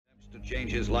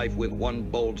change his life with one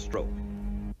bold stroke.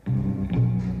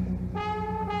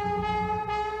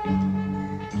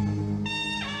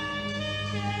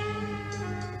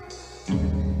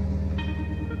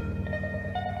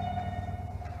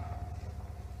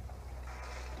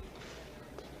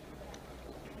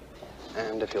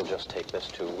 And if you'll just take this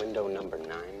to window number 9.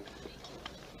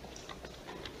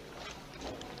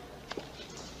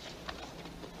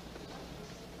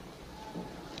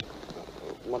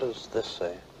 What does this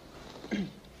say?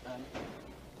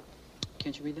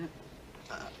 Can't you read that?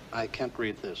 I can't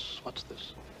read this. What's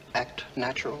this? Act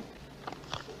natural?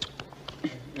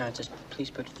 No, it says, please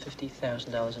put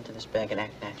 $50,000 into this bag and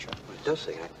act natural. It does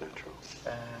say act natural.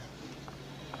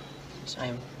 So I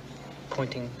am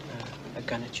pointing a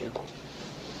gun at you.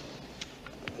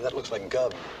 That looks like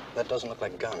gub. That doesn't look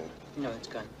like gun. No, that's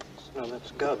gun. No,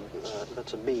 that's gub.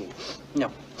 That's a B.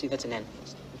 No, see, that's an N.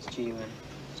 It's G-U-N.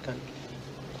 It's gun.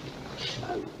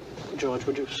 George,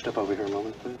 would you step over here a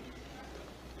moment, please?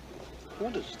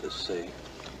 What does this say?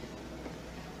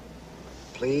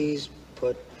 Please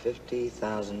put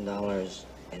 $50,000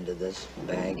 into this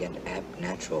bag and act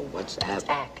natural. What's act?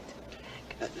 Act.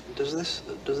 Does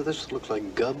this look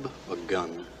like gub or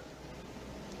gun?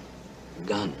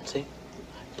 Gun. See?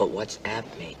 But what's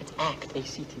apt mean? It's act.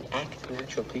 A-C-T. Act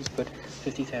natural. Please put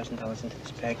 $50,000 into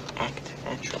this bag. Act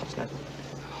natural. It's not...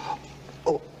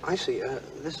 Oh, I see.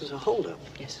 This is a holdup.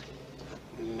 Yes.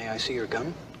 May I see your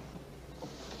gun?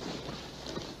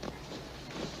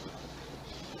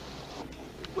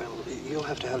 Well, you'll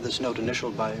have to have this note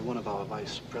initialed by one of our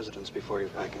vice presidents before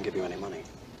I can give you any money.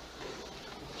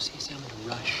 See, I'm in a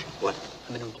rush. What?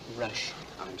 I'm in a rush.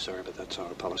 I'm sorry, but that's our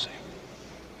policy.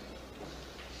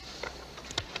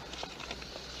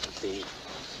 The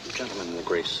gentleman in the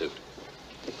gray suit.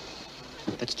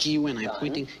 That's G-U-N. I'm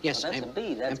pointing... Yes, that's a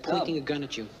B. That's I'm pointing a gun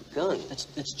at you. Gun. That's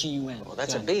G-U-N. Well,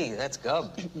 that's gun. a B. That's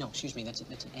gub. No, excuse me. That's an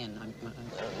N.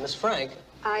 Miss Frank.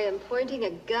 I am pointing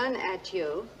a gun at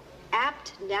you.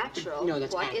 Apt natural. No,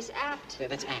 that's What act. is apt? Yeah,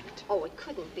 that's act. Oh, it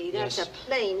couldn't be. That's Yes. a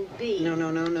plain B. No,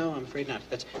 I'm afraid not.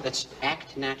 That's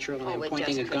act natural, and I'm it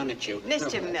pointing a just gun couldn't. at you.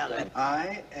 Mr. Miller.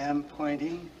 I am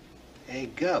pointing a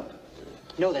gub.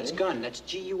 No, that's gun. That's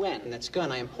G-U-N. That's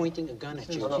gun. I am pointing a gun at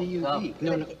you. G-U-D.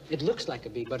 No, it looks like a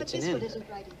B, but But it's this an one N. isn't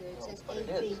right either. It says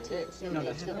A-B-T. No,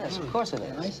 that's Yes, of course it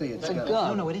is. I say it's a gub.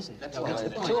 gub. No, it isn't. That's the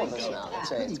Two point. of us now. Let's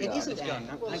say it's It gub. isn't N.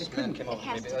 I couldn't. It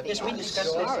has to be. Yes, we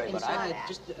discussed Sorry, this but I- inside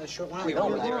just a short while We ago.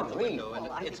 were there in the window, Oh,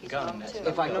 I and it's think he's wrong, gun. too.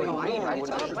 If I couldn't read, I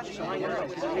wouldn't have...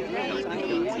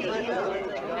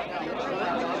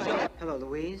 Hello,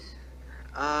 Louise.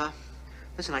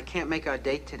 Listen, I can't make our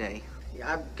date today.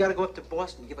 I've got to go up to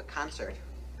Boston to give a concert.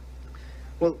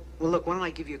 Well, look, why don't I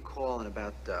give you a call in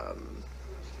About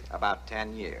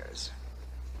 10 years.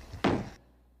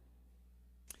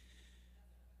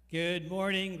 Good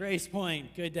morning, Grace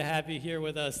Point. Good to have you here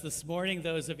with us this morning.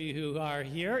 Those of you who are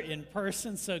here in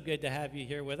person, so good to have you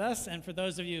here with us. And for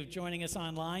those of you joining us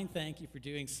online, thank you for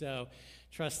doing so.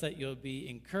 Trust that you'll be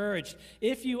encouraged.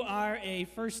 If you are a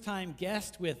first-time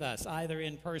guest with us, either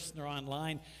in person or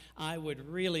online, I would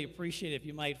really appreciate if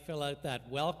you might fill out that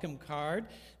welcome card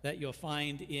that you'll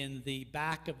find in the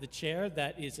back of the chair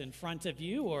that is in front of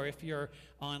you, or if you're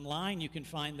online, you can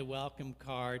find the welcome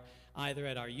card either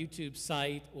at our YouTube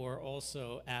site or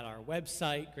also at our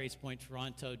website,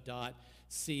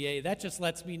 gracepointtoronto.ca. That just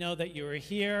lets me know that you are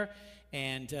here,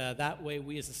 and that way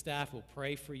we as a staff will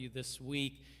pray for you this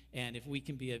week. And if we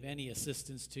can be of any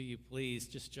assistance to you, please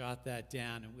just jot that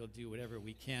down, and we'll do whatever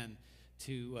we can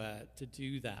to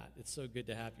do that. It's so good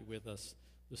to have you with us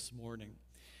this morning.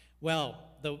 Well,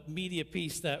 the media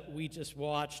piece that we just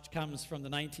watched comes from the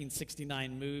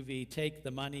 1969 movie Take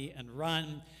the Money and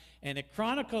Run, and it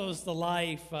chronicles the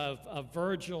life of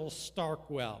Virgil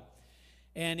Starkwell.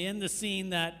 And in the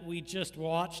scene that we just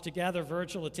watched together,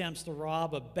 Virgil attempts to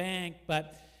rob a bank,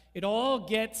 but it all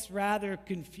gets rather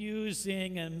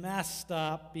confusing and messed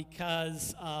up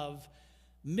because of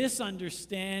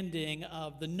misunderstanding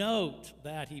of the note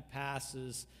that he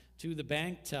passes to the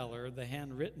bank teller, the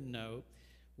handwritten note,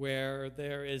 where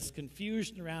there is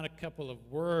confusion around a couple of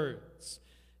words.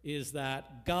 Is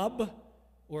that gub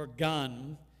or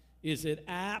gun? Is it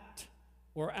apt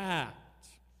or act?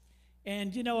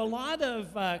 And, you know, a lot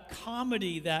of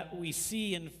comedy that we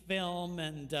see in film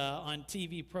and on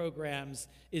TV programs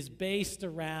is based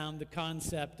around the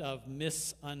concept of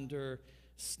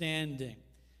misunderstanding.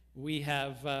 We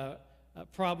have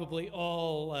probably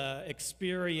all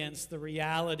experienced the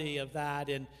reality of that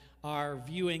in our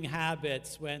viewing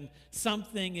habits when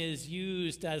something is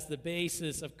used as the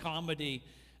basis of comedy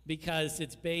because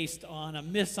it's based on a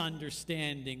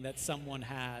misunderstanding that someone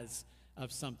has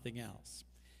of something else.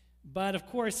 But of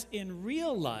course, in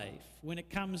real life, when it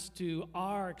comes to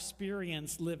our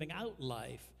experience living out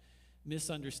life,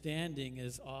 misunderstanding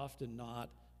is often not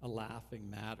a laughing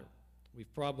matter.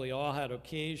 We've probably all had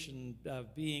occasion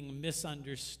of being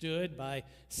misunderstood by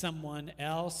someone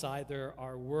else, either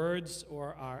our words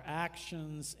or our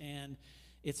actions, and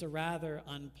it's a rather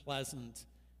unpleasant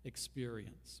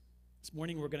experience. This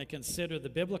morning we're going to consider the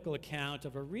biblical account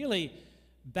of a really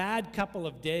bad couple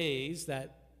of days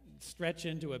that stretch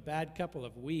into a bad couple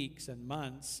of weeks and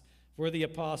months for the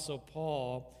Apostle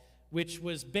Paul, which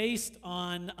was based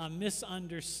on a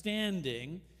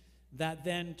misunderstanding that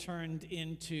then turned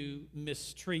into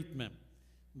mistreatment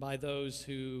by those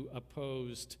who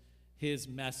opposed his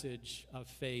message of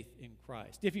faith in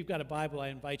Christ. If you've got a Bible, I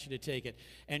invite you to take it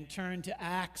and turn to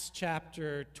Acts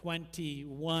chapter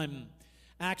 21.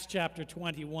 Acts chapter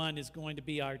 21 is going to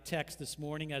be our text this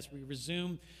morning as we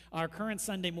resume our current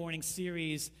Sunday morning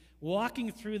series,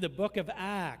 walking through the book of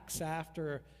Acts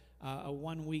after a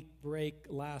one-week break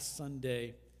last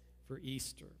Sunday for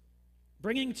Easter.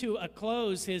 Bringing to a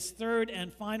close his third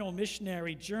and final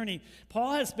missionary journey,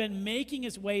 Paul has been making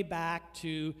his way back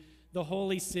to the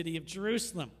holy city of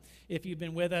Jerusalem. If you've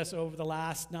been with us over the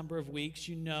last number of weeks,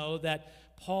 you know that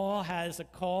Paul has a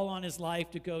call on his life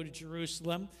to go to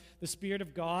Jerusalem. The Spirit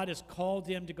of God has called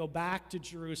him to go back to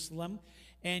Jerusalem.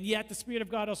 And yet the Spirit of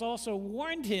God has also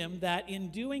warned him that in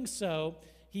doing so,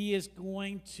 he is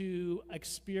going to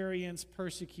experience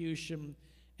persecution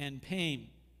and pain.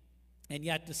 And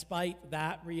yet, despite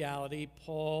that reality,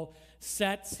 Paul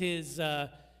sets his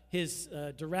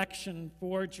direction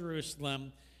for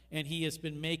Jerusalem, and he has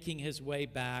been making his way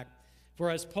back. For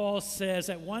as Paul says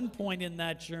at one point in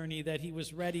that journey, that he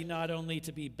was ready not only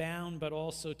to be bound, but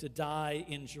also to die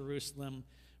in Jerusalem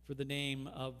for the name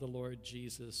of the Lord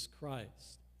Jesus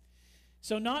Christ.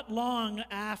 So not long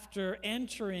after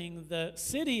entering the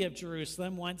city of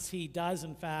Jerusalem, once he does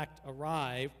in fact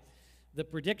arrive, the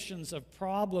predictions of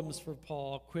problems for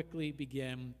Paul quickly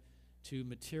begin to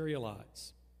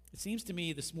materialize. It seems to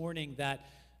me this morning that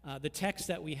the text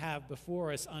that we have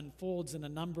before us unfolds in a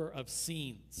number of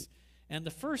scenes. And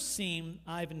the first scene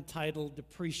I've entitled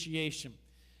Depreciation,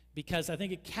 because I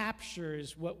think it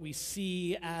captures what we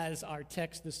see as our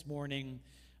text this morning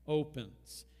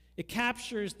opens. It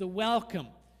captures the welcome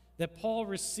that Paul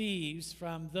receives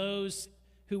from those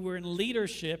who were in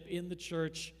leadership in the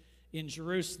church in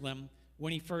Jerusalem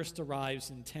when he first arrives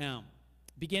in town.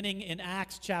 Beginning in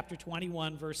Acts chapter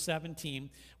 21, verse 17,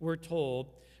 we're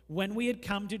told, "When we had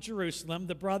come to Jerusalem,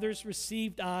 the brothers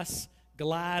received us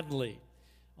gladly.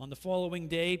 On the following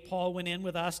day, Paul went in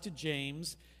with us to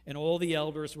James, and all the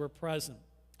elders were present.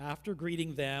 After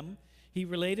greeting them, he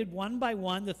related one by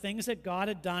one the things that God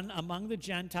had done among the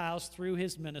Gentiles through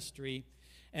his ministry,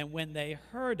 and when they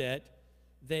heard it,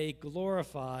 they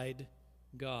glorified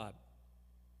God."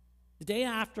 The day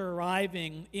after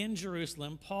arriving in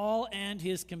Jerusalem, Paul and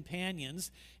his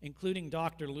companions, including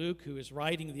Dr. Luke, who is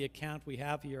writing the account we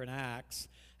have here in Acts,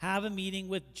 have a meeting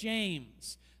with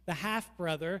James, the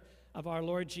half-brother of our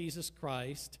Lord Jesus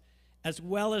Christ, as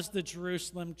well as the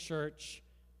Jerusalem church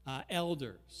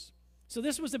elders. So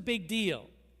this was a big deal.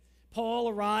 Paul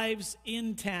arrives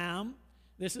in town.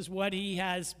 This is what he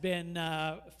has been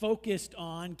focused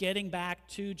on, getting back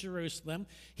to Jerusalem.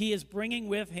 He is bringing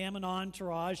with him an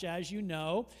entourage, as you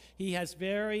know. He has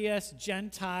various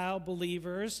Gentile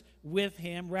believers with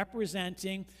him,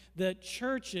 representing the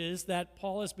churches that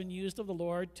Paul has been used of the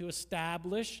Lord to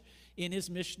establish in his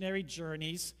missionary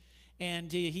journeys.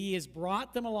 And he has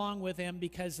brought them along with him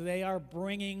because they are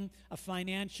bringing a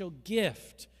financial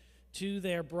gift to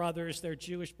their brothers, their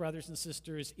Jewish brothers and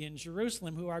sisters in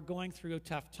Jerusalem who are going through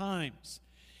tough times.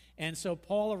 And so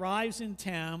Paul arrives in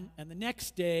town, and the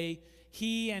next day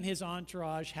he and his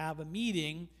entourage have a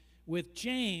meeting with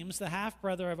James, the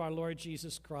half-brother of our Lord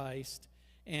Jesus Christ,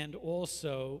 and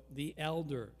also the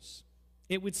elders.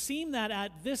 It would seem that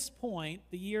at this point,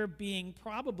 the year being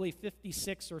probably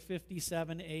 56 or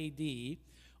 57 AD,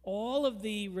 all of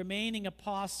the remaining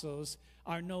apostles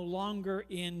are no longer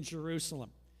in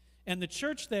Jerusalem. And the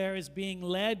church there is being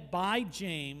led by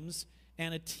James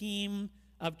and a team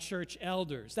of church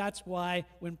elders. That's why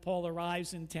when Paul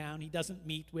arrives in town, he doesn't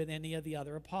meet with any of the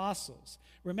other apostles.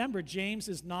 Remember, James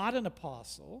is not an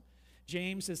apostle.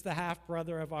 James is the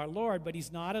half-brother of our Lord, but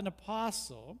he's not an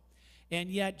apostle. And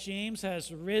yet James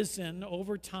has risen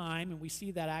over time, and we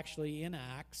see that actually in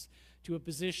Acts, to a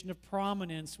position of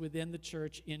prominence within the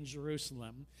church in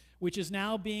Jerusalem, which is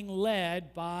now being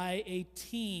led by a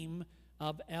team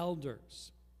of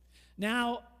elders.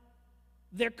 Now,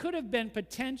 there could have been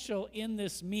potential in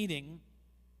this meeting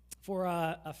for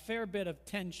a fair bit of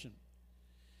tension,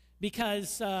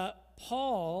 because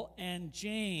Paul and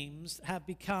James have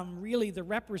become really the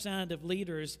representative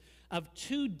leaders of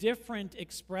two different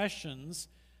expressions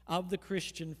of the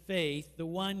Christian faith, the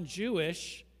one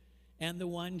Jewish and the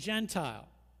one Gentile.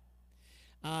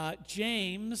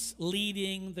 James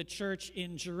leading the church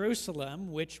in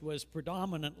Jerusalem, which was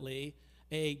predominantly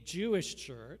a Jewish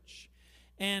church,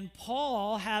 and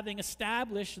Paul having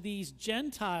established these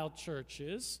Gentile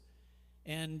churches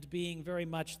and being very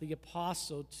much the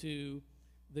apostle to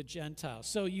the Gentiles.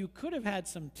 So you could have had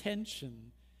some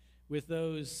tension with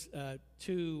those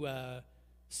two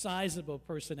sizable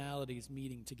personalities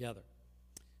meeting together.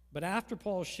 But after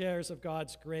Paul shares of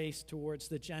God's grace towards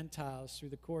the Gentiles through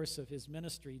the course of his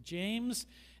ministry, James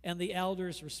and the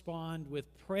elders respond with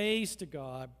praise to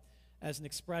God as an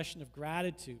expression of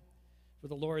gratitude for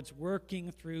the Lord's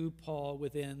working through Paul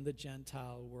within the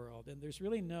Gentile world. And there's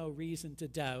really no reason to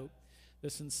doubt the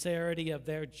sincerity of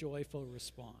their joyful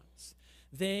response.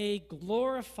 They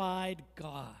glorified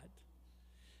God.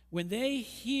 When they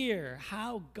hear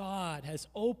how God has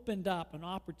opened up an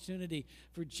opportunity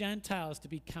for Gentiles to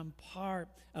become part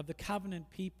of the covenant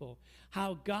people,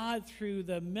 how God, through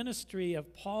the ministry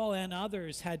of Paul and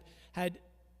others, had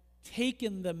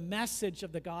taken the message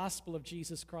of the gospel of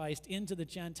Jesus Christ into the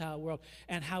Gentile world,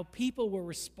 and how people were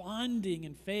responding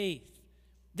in faith,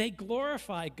 they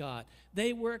glorified God.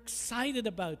 They were excited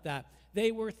about that.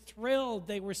 They were thrilled.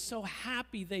 They were so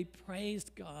happy. They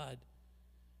praised God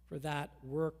for that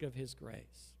work of his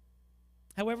grace.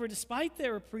 However, despite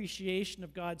their appreciation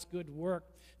of God's good work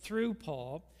through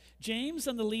Paul, James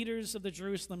and the leaders of the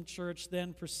Jerusalem church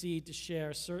then proceed to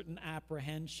share certain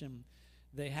apprehension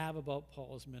they have about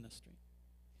Paul's ministry.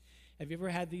 Have you ever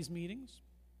had these meetings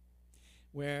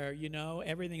where, you know,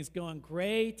 everything's going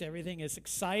great, everything is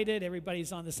excited,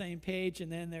 everybody's on the same page, and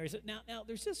then there's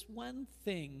just one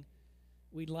thing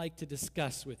we'd like to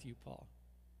discuss with you, Paul.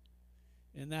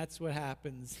 And that's what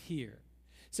happens here.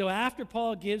 So after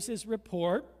Paul gives his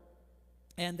report,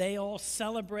 and they all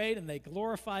celebrate and they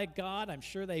glorify God, I'm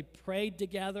sure they prayed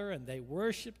together and they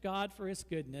worshiped God for his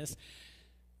goodness.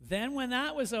 Then when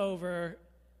that was over,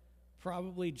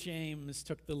 probably James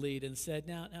took the lead and said,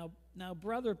 now,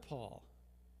 Brother Paul,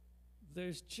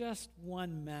 there's just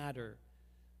one matter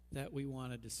that we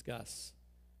want to discuss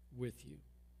with you.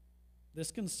 This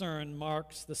concern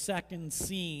marks the second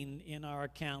scene in our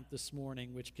account this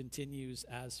morning, which continues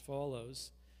as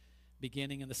follows,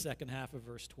 beginning in the second half of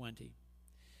verse 20.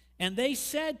 And they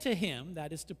said to him,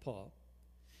 that is to Paul,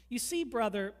 "You see,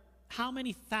 brother, how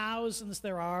many thousands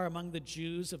there are among the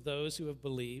Jews of those who have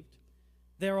believed.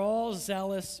 They're all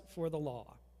zealous for the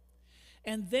law.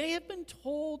 And they have been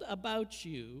told about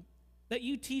you that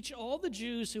you teach all the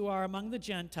Jews who are among the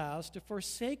Gentiles to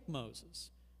forsake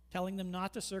Moses, telling them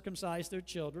not to circumcise their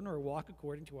children or walk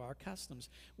according to our customs.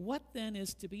 What then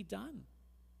is to be done?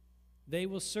 They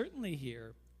will certainly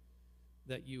hear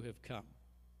that you have come."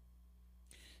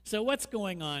 So what's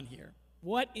going on here?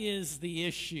 What is the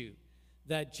issue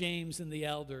that James and the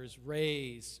elders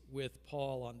raise with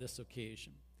Paul on this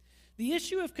occasion? The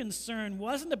issue of concern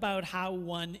wasn't about how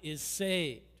one is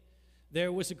saved.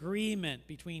 There was agreement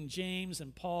between James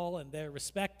and Paul and their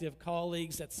respective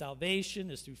colleagues that salvation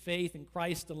is through faith in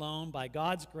Christ alone, by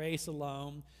God's grace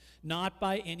alone, not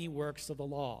by any works of the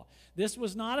law. This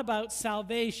was not about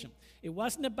salvation. It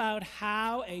wasn't about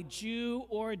how a Jew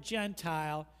or a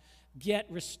Gentile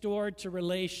get restored to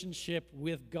relationship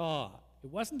with God. It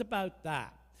wasn't about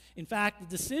that. In fact, the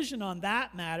decision on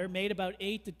that matter, made about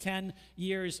 8 to 10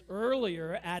 years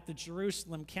earlier at the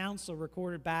Jerusalem Council,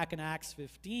 recorded back in Acts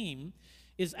 15,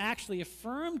 is actually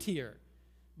affirmed here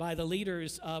by the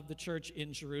leaders of the church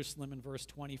in Jerusalem in verse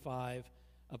 25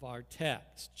 of our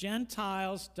text.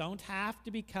 Gentiles don't have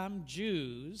to become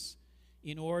Jews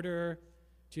in order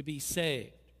to be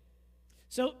saved.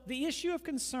 So the issue of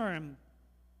concern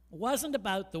wasn't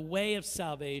about the way of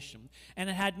salvation, and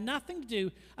it had nothing to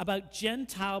do about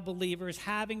Gentile believers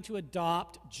having to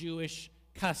adopt Jewish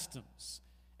customs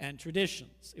and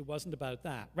traditions. It wasn't about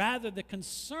that. Rather, the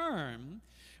concern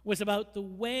was about the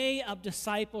way of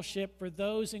discipleship for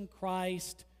those in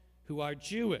Christ who are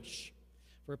Jewish.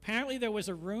 For apparently there was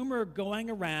a rumor going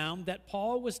around that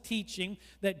Paul was teaching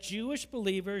that Jewish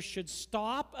believers should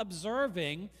stop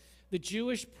observing the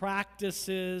Jewish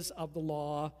practices of the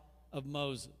law of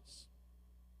Moses.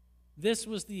 This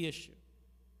was the issue.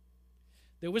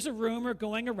 There was a rumor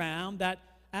going around that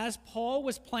as Paul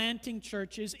was planting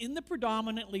churches in the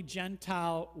predominantly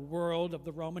Gentile world of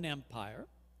the Roman Empire,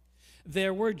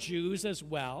 there were Jews as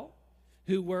well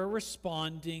who were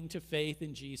responding to faith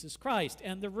in Jesus Christ.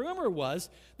 And the rumor was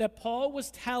that Paul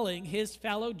was telling his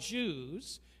fellow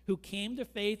Jews who came to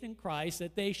faith in Christ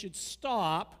that they should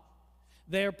stop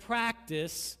their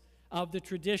practice of the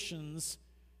traditions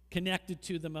connected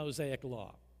to the Mosaic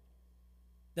law.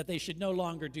 That they should no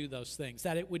longer do those things.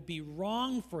 That it would be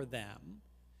wrong for them,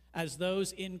 as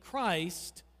those in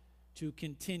Christ, to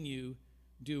continue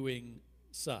doing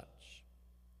such.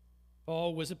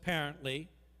 Paul was apparently,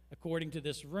 according to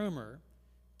this rumor,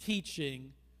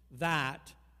 teaching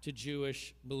that to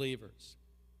Jewish believers.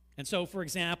 And so, for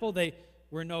example, they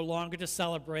were no longer to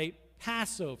celebrate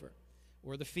Passover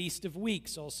or the Feast of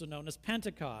Weeks, also known as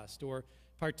Pentecost, or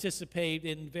participate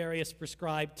in various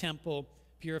prescribed temple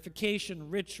purification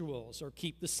rituals, or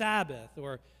keep the Sabbath,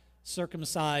 or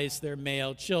circumcise their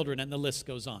male children, and the list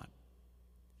goes on.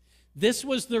 This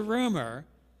was the rumor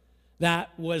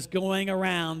that was going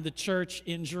around the church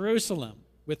in Jerusalem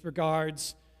with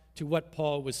regards to what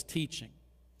Paul was teaching.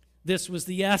 This was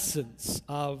the essence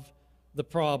of the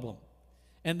problem.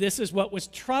 And this is what was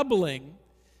troubling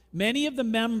many of the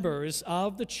members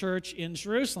of the church in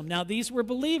Jerusalem. Now, these were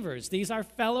believers. These are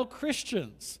fellow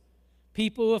Christians,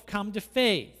 people who have come to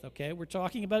faith, okay? We're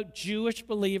talking about Jewish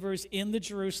believers in the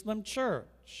Jerusalem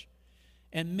church.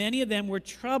 And many of them were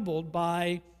troubled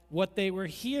by what they were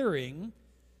hearing,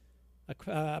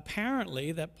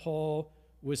 apparently, that Paul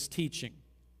was teaching.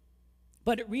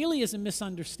 But it really is a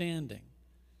misunderstanding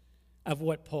of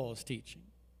what Paul is teaching.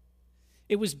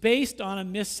 It was based on a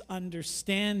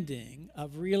misunderstanding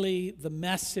of really the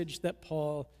message that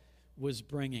Paul was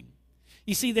bringing.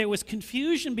 You see, there was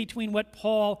confusion between what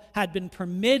Paul had been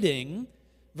permitting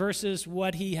versus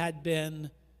what he had been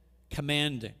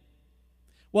commanding.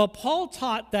 While Paul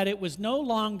taught that it was no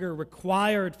longer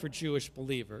required for Jewish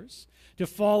believers to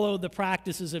follow the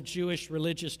practices of Jewish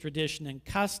religious tradition and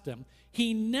custom,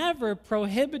 he never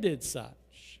prohibited such.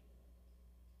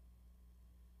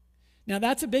 Now,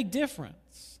 that's a big difference.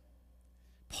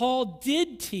 Paul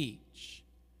did teach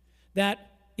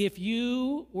that if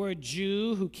you were a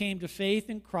Jew who came to faith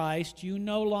in Christ, you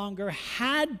no longer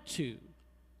had to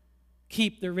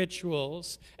keep the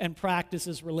rituals and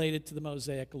practices related to the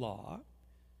Mosaic law.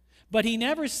 But he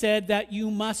never said that you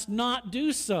must not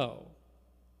do so.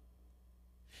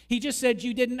 He just said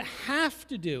you didn't have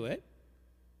to do it,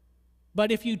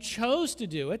 but if you chose to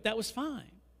do it, that was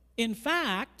fine. In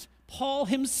fact, Paul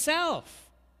himself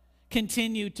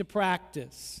continued to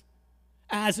practice,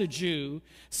 as a Jew,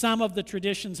 some of the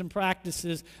traditions and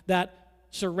practices that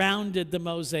surrounded the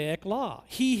Mosaic law.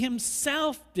 He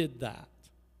himself did that.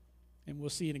 And we'll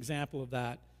see an example of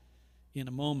that in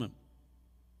a moment.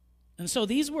 And so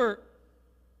these were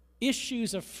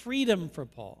issues of freedom for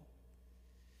Paul.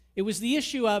 It was the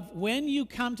issue of when you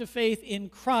come to faith in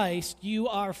Christ, you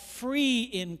are free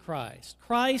in Christ.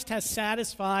 Christ has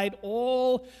satisfied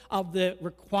all of the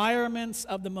requirements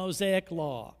of the Mosaic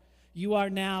law. You are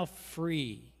now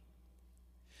free.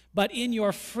 But in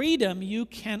your freedom, you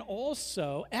can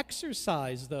also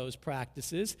exercise those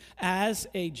practices as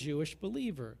a Jewish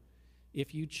believer,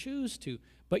 if you choose to.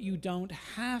 But you don't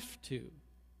have to.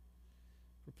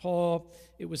 For Paul,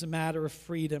 it was a matter of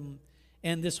freedom.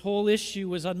 And this whole issue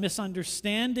was a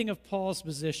misunderstanding of Paul's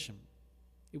position.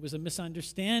 It was a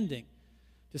misunderstanding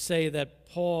to say that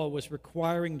Paul was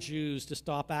requiring Jews to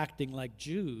stop acting like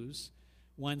Jews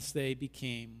once they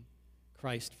became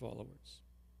Christ followers.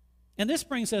 And this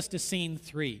brings us to scene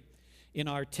 3 in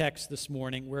our text this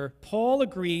morning, where Paul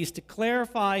agrees to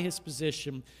clarify his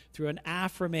position through an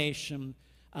affirmation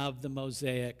of the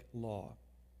Mosaic law.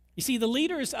 You see, the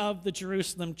leaders of the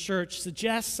Jerusalem church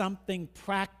suggest something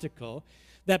practical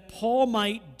that Paul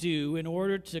might do in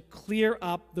order to clear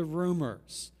up the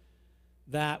rumors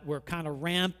that were kind of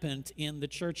rampant in the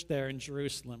church there in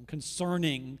Jerusalem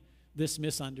concerning this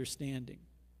misunderstanding.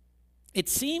 It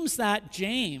seems that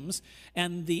James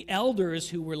and the elders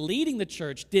who were leading the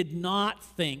church did not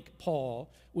think Paul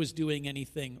was doing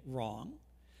anything wrong.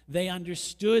 They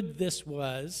understood this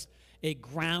was a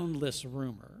groundless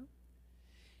rumor.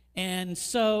 And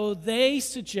so they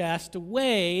suggest a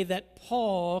way that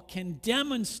Paul can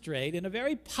demonstrate in a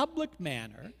very public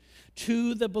manner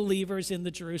to the believers in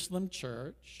the Jerusalem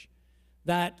church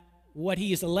that what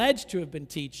he is alleged to have been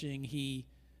teaching, he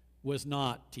was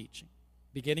not teaching.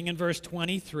 Beginning in verse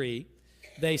 23,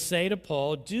 they say to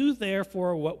Paul, "Do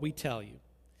therefore what we tell you.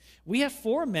 We have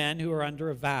 4 men who are under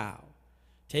a vow.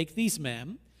 Take these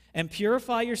men and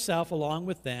purify yourself along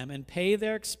with them, and pay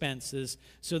their expenses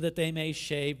so that they may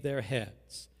shave their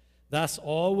heads. Thus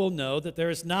all will know that there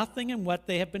is nothing in what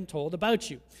they have been told about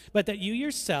you, but that you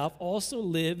yourself also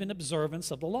live in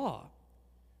observance of the law."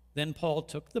 Then Paul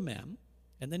took the men,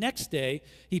 and the next day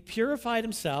he purified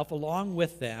himself along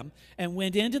with them and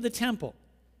went into the temple.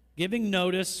 giving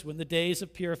notice when the days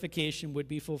of purification would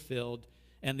be fulfilled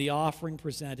and the offering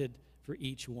presented for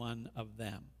each one of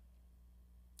them.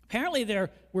 Apparently there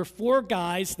were 4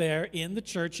 guys there in the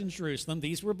church in Jerusalem.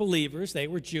 These were believers. They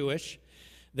were Jewish.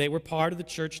 They were part of the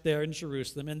church there in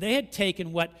Jerusalem, and they had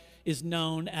taken what is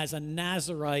known as a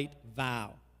Nazirite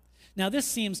vow. Now, this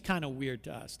seems kind of weird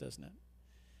to us, doesn't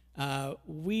it?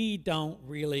 We don't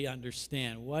really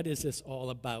understand what is this all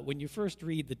about. When you first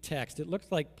read the text, it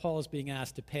looks like Paul is being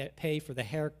asked to pay for the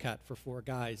haircut for 4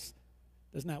 guys.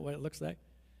 Isn't that what it looks like?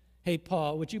 Hey,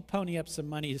 Paul, would you pony up some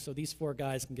money so these 4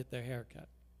 guys can get their haircut?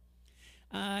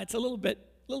 It's a little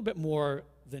bit more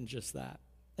than just that.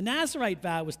 The Nazirite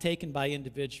vow was taken by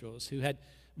individuals who had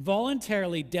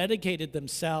voluntarily dedicated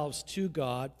themselves to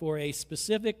God for a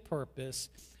specific purpose,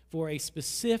 for a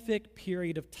specific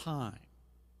period of time.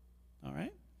 All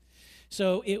right?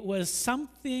 So it was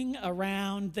something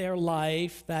around their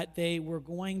life that they were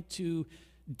going to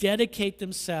dedicate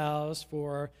themselves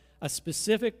for a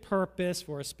specific purpose,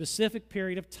 for a specific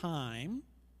period of time.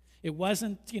 It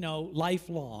wasn't,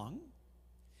 lifelong.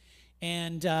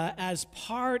 And as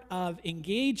part of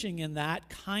engaging in that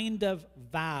kind of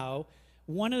vow,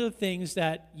 one of the things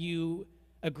that you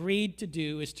agreed to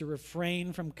do is to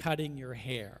refrain from cutting your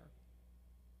hair.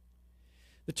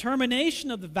 The termination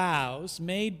of the vows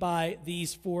made by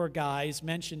these 4 guys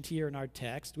mentioned here in our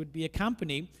text would be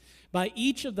accompanied by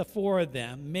each of the 4 of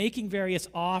them making various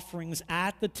offerings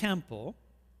at the temple,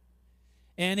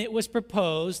 and it was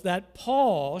proposed that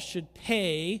Paul should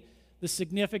pay the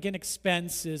significant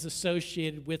expenses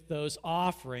associated with those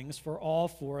offerings for all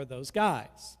 4 of those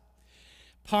guys.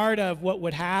 Part of what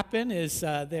would happen is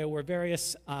there were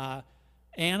various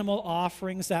animal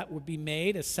offerings that would be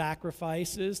made as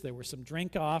sacrifices. There were some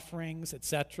drink offerings,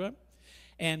 etc.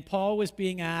 And Paul was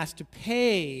being asked to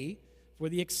pay for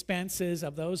the expenses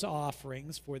of those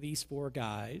offerings for these 4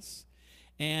 guys.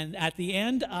 And at the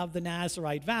end of the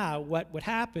Nazirite vow, what would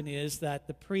happen is that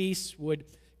the priests would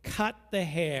cut the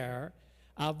hair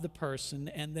of the person,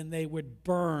 and then they would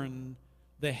burn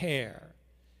the hair.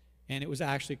 And it was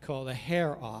actually called a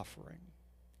hair offering.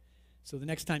 So the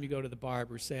next time you go to the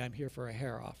barber, say, I'm here for a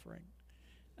hair offering.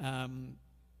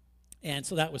 And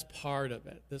so that was part of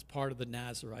it, this part of the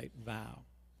Nazirite vow.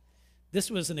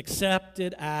 This was an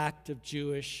accepted act of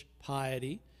Jewish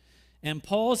piety, and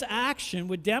Paul's action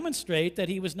would demonstrate that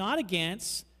he was not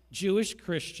against Jewish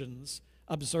Christians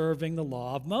observing the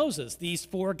law of Moses. These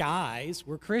 4 guys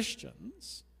were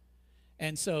Christians.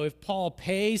 And so if Paul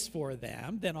pays for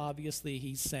them, then obviously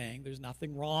he's saying there's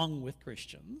nothing wrong with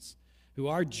Christians who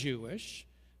are Jewish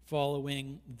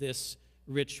following this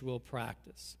ritual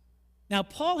practice. Now,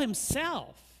 Paul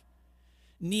himself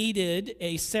needed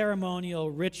a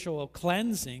ceremonial ritual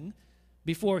cleansing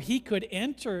before he could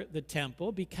enter the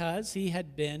temple because he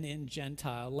had been in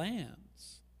Gentile lands.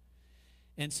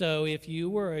 And so if you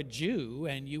were a Jew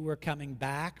and you were coming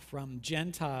back from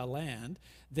Gentile land,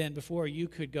 then before you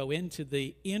could go into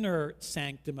the inner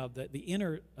sanctum of the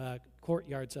inner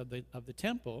courtyards of the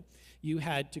temple, you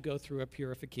had to go through a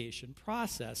purification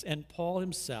process. And Paul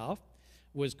himself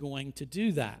was going to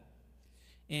do that.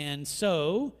 And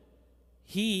so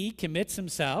he commits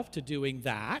himself to doing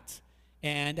that,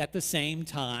 and at the same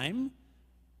time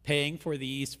paying for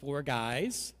these 4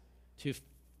 guys to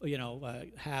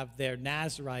have their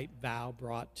Nazirite vow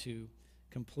brought to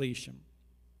completion.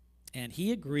 And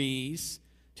he agrees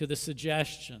to the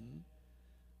suggestion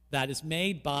that is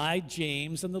made by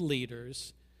James and the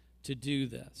leaders to do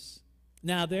this.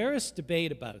 Now, there is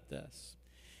debate about this.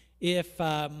 If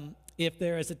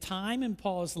there is a time in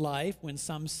Paul's life when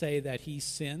some say that he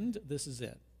sinned, this is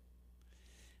it.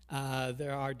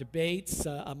 There are debates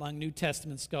among New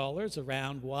Testament scholars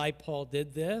around why Paul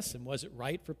did this and was it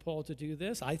right for Paul to do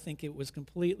this. I think it was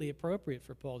completely appropriate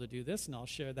for Paul to do this, and I'll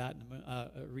share that in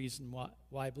a reason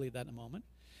why I believe that in a moment.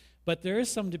 But there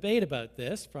is some debate about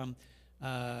this from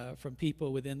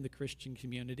people within the Christian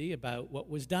community about what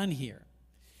was done here.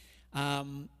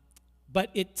 But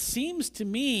it seems to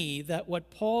me that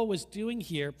what Paul was doing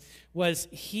here was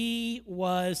he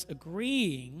was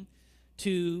agreeing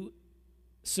to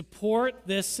support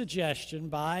this suggestion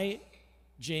by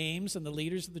James and the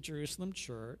leaders of the Jerusalem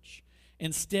church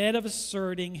instead of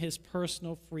asserting his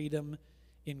personal freedom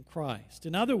in Christ.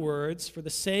 In other words, for the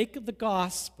sake of the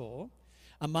gospel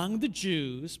among the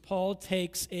Jews, Paul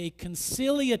takes a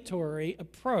conciliatory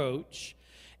approach,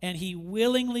 and he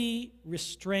willingly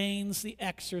restrains the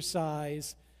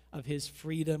exercise of his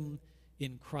freedom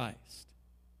in Christ.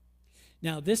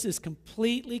 Now, this is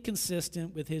completely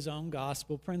consistent with his own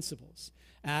gospel principles,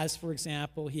 as, for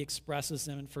example, he expresses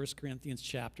them in 1 Corinthians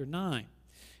chapter 9.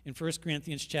 In 1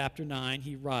 Corinthians chapter 9,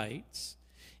 he writes,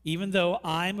 Even though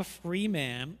I'm a free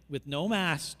man with no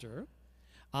master,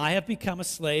 I have become a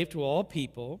slave to all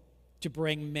people to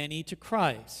bring many to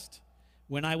Christ.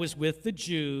 When I was with the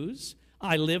Jews,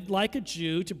 I lived like a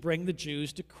Jew to bring the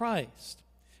Jews to Christ.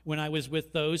 When I was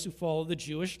with those who follow the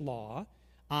Jewish law,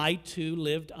 I too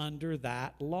lived under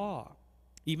that law.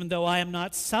 Even though I am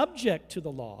not subject to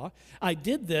the law, I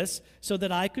did this so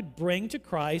that I could bring to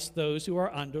Christ those who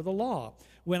are under the law.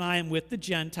 When I am with the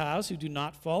Gentiles who do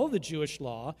not follow the Jewish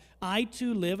law, I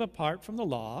too live apart from the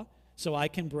law so I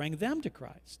can bring them to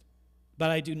Christ.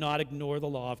 But I do not ignore the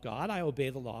law of God. I obey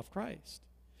the law of Christ.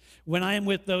 When I am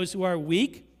with those who are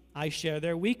weak, I share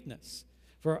their weakness.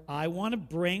 For I want to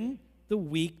bring the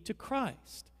weak to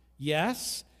Christ.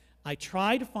 Yes, I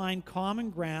try to find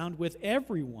common ground with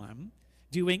everyone,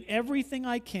 doing everything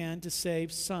I can to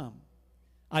save some.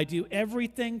 I do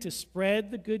everything to spread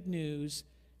the good news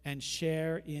and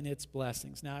share in its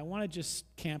blessings. Now, I want to just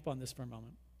camp on this for a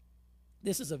moment.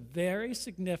 This is a very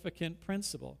significant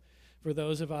principle for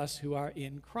those of us who are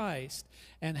in Christ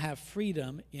and have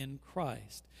freedom in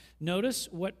Christ. Notice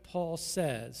what Paul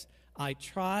says. I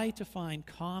try to find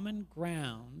common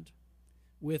ground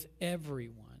with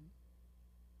everyone.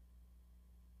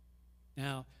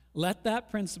 Now, let that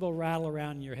principle rattle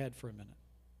around in your head for a minute.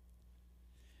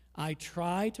 I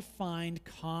try to find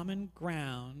common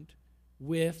ground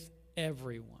with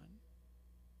everyone.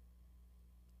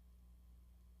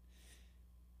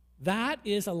 That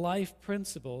is a life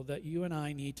principle that you and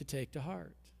I need to take to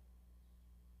heart.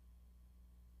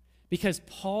 Because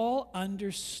Paul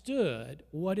understood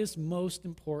what is most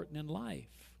important in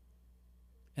life,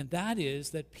 and that is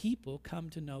that people come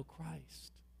to know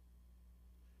Christ.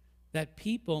 That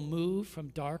people move from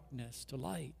darkness to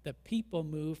light. That people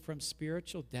move from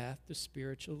spiritual death to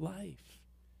spiritual life.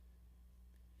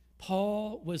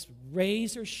 Paul was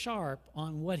razor sharp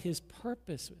on what his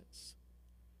purpose was.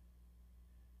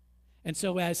 And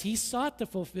so as he sought to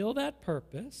fulfill that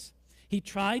purpose, he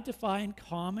tried to find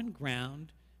common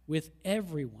ground with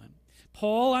everyone.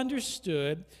 Paul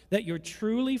understood that you're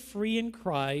truly free in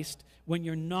Christ when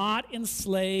you're not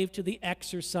enslaved to the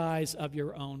exercise of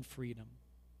your own freedom.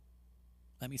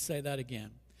 Let me say that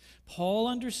again. Paul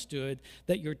understood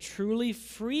that you're truly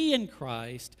free in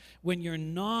Christ when you're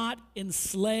not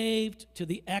enslaved to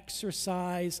the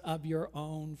exercise of your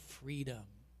own freedom.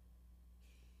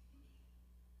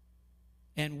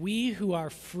 And we who are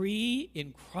free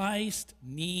in Christ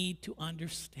need to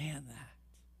understand that.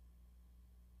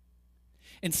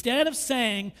 Instead of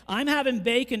saying, I'm having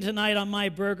bacon tonight on my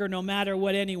burger no matter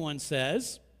what anyone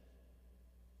says,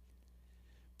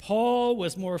 Paul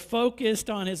was more focused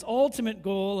on his ultimate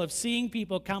goal of seeing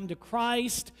people come to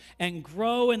Christ and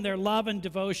grow in their love and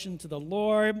devotion to the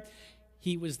Lord.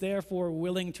 He was therefore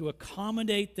willing to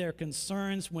accommodate their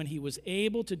concerns when he was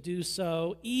able to do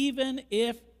so, even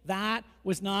if that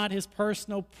was not his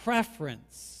personal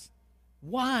preference.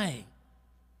 Why?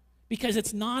 Because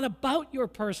it's not about your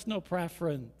personal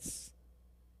preference.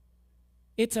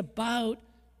 It's about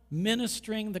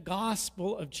ministering the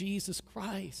gospel of Jesus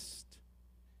Christ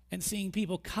and seeing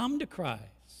people come to Christ.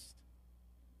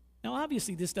 Now,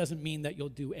 obviously, this doesn't mean that you'll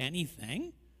do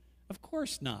anything. Of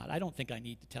course not. I don't think I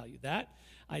need to tell you that.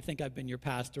 I think I've been your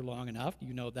pastor long enough.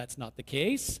 You know that's not the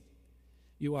case.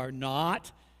 You are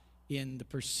not in the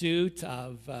pursuit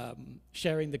of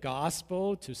sharing the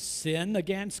gospel to sin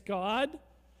against God.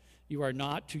 You are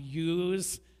not to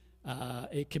use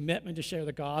a commitment to share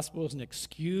the gospel as an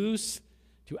excuse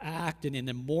to act in an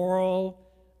immoral,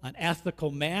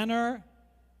 unethical manner.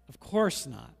 Of course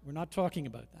not. We're not talking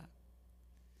about that.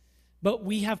 But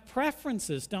we have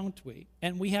preferences, don't we?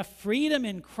 And we have freedom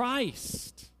in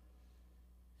Christ.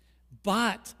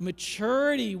 But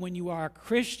maturity when you are a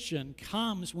Christian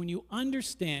comes when you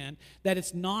understand that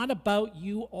it's not about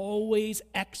you always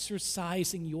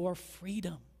exercising your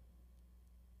freedom.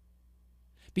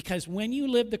 Because when you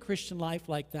live the Christian life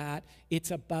like that,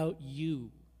 it's about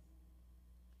you.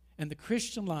 And the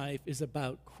Christian life is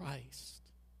about Christ.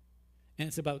 And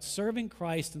it's about serving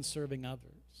Christ and serving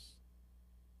others.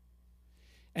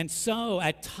 And so,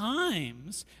 at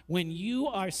times, when you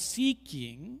are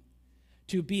seeking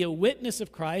to be a witness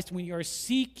of Christ, when you are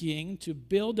seeking to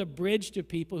build a bridge to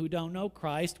people who don't know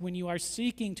Christ, when you are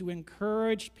seeking to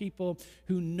encourage people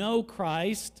who know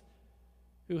Christ,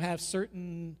 who have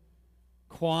certain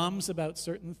qualms about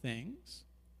certain things,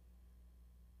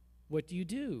 what do you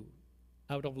do?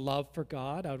 Out of love for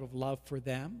God, out of love for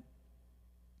them,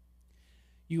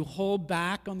 you hold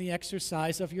back on the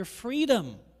exercise of your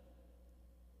freedom.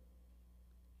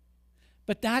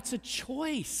 But that's a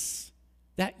choice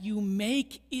that you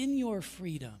make in your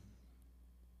freedom.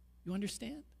 You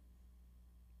understand?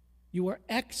 You are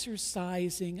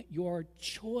exercising your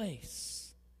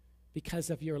choice because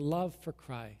of your love for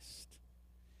Christ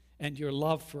and your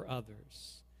love for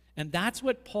others. And that's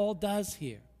what Paul does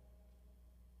here.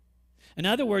 In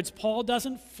other words, Paul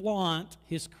doesn't flaunt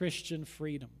his Christian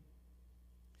freedom.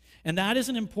 And that is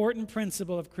an important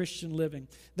principle of Christian living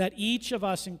that each of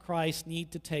us in Christ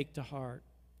need to take to heart.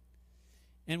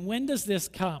 And when does this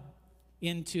come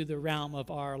into the realm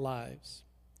of our lives?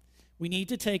 We need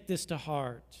to take this to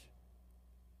heart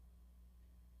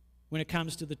when it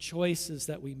comes to the choices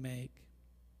that we make,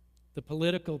 the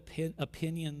political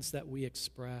opinions that we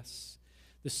express,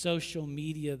 the social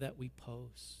media that we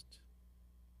post.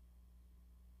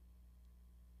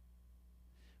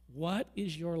 What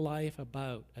is your life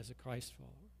about as a Christ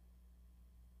follower?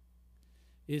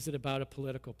 Is it about a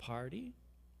political party?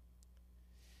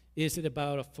 Is it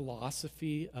about a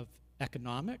philosophy of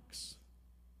economics?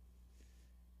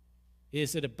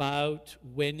 Is it about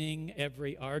winning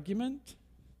every argument?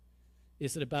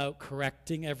 Is it about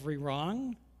correcting every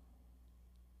wrong?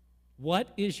 What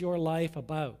is your life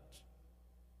about?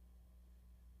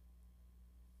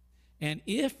 And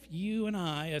if you and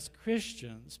I, as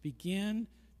Christians, begin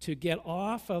to get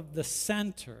off of the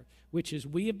center, which is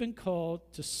we have been called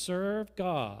to serve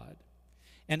God,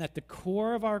 and at the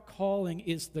core of our calling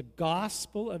is the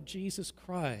gospel of Jesus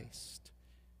Christ,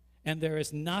 and there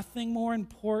is nothing more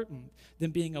important than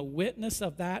being a witness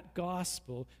of that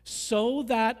gospel so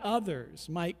that others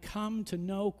might come to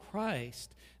know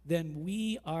Christ, then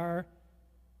we are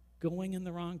going in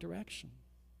the wrong direction.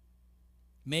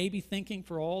 Maybe thinking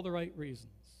for all the right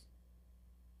reasons.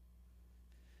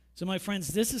 So, my friends,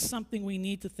 this is something we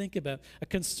need to think about. A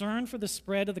concern for the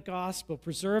spread of the gospel,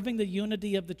 preserving the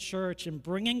unity of the church, and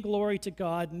bringing glory to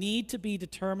God need to be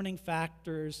determining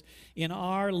factors in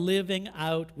our living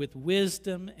out with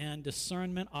wisdom and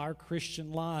discernment our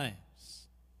Christian lives.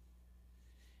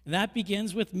 And that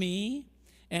begins with me,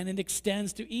 and it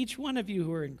extends to each one of you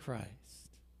who are in Christ.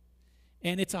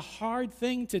 And it's a hard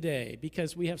thing today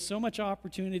because we have so much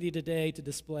opportunity today to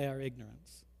display our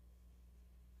ignorance.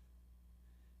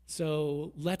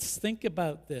 So let's think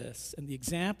about this and the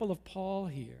example of Paul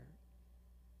here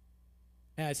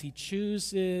as he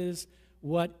chooses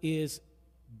what is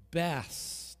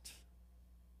best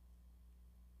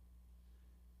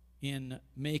in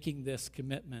making this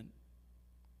commitment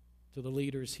to the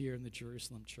leaders here in the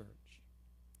Jerusalem church.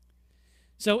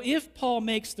 So if Paul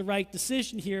makes the right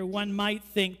decision here, one might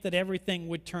think that everything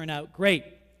would turn out great,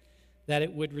 that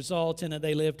it would result in a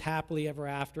they lived happily ever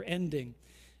after ending.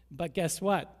 But guess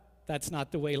what? That's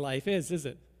not the way life is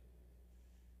it?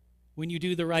 When you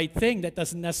do the right thing, that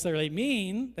doesn't necessarily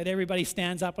mean that everybody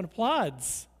stands up and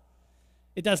applauds.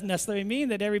 It doesn't necessarily mean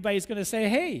that everybody's going to say,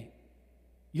 hey,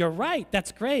 you're right,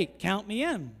 that's great, count me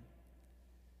in.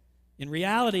 In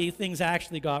reality, things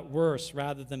actually got worse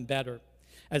rather than better,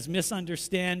 as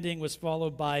misunderstanding was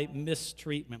followed by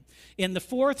mistreatment. In the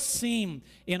fourth scene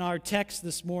in our text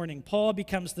this morning, Paul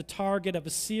becomes the target of a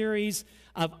series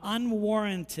of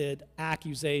unwarranted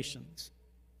accusations.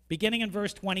 Beginning in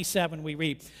verse 27, we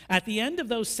read, "At the end of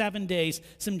those 7 days,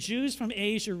 some Jews from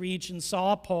Asia region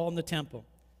saw Paul in the temple.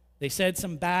 They said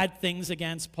some bad things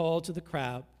against Paul to the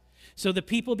crowd. So the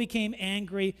people became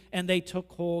angry, and they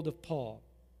took hold of Paul.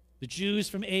 The Jews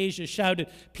from Asia shouted,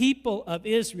 'People of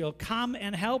Israel, come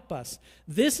and help us.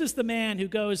 This is the man who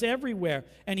goes everywhere,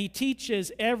 and he teaches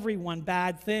everyone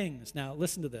bad things.' Now,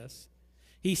 listen to this.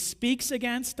 He speaks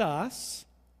against us,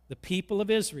 the people of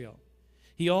Israel.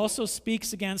 He also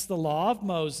speaks against the law of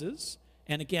Moses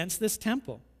and against this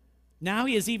temple. Now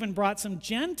he has even brought some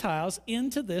Gentiles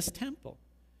into this temple.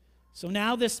 So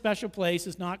now this special place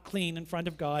is not clean in front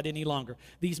of God any longer."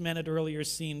 These men had earlier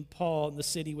seen Paul in the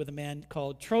city with a man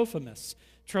called Trophimus.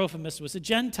 Trophimus was a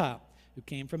Gentile who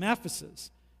came from Ephesus.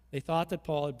 They thought that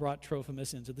Paul had brought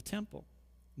Trophimus into the temple.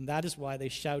 And that is why they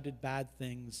shouted bad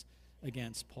things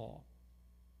against Paul.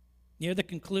 Near the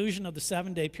conclusion of the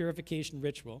 7-day purification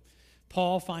ritual,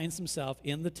 Paul finds himself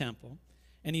in the temple,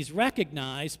 and he's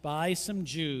recognized by some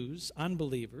Jews,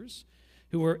 unbelievers,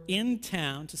 who were in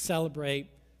town to celebrate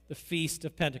the Feast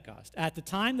of Pentecost. At the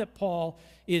time that Paul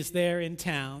is there in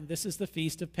town, this is the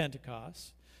Feast of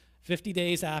Pentecost, 50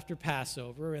 days after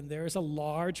Passover, and there is a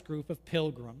large group of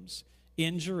pilgrims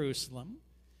in Jerusalem,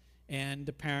 and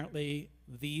apparently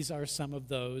these are some of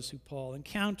those who Paul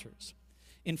encounters.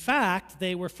 In fact,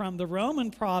 they were from the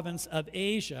Roman province of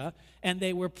Asia, and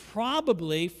they were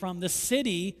probably from the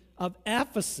city of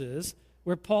Ephesus,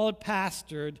 where Paul had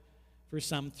pastored for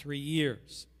some 3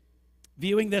 years.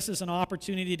 Viewing this as an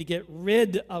opportunity to get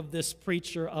rid of this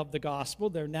preacher of the gospel,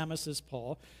 their nemesis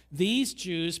Paul, these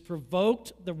Jews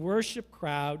provoked the worship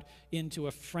crowd into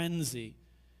a frenzy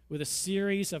with a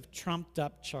series of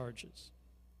trumped-up charges.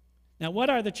 Now, what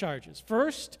are the charges?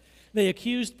 First, they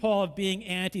accused Paul of being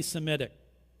anti-Semitic,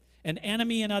 an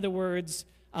enemy, in other words,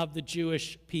 of the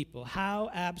Jewish people. How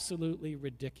absolutely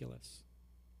ridiculous.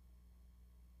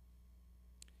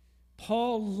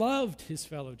 Paul loved his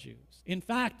fellow Jews. In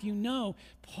fact, you know,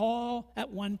 Paul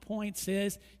at one point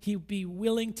says he'd be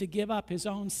willing to give up his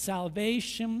own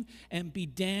salvation and be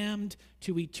damned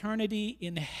to eternity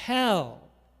in hell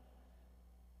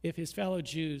if his fellow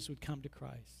Jews would come to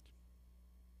Christ.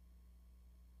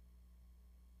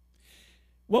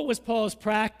 What was Paul's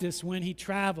practice when he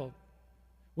traveled?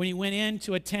 When he went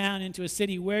into a town, into a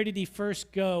city, where did he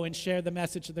first go and share the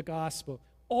message of the gospel?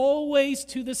 Always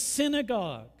to the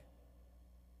synagogue.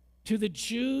 To the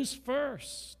Jews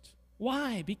first.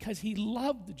 Why? Because he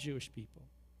loved the Jewish people.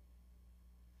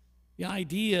 The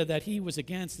idea that he was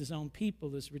against his own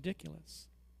people is ridiculous.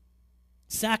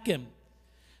 Second,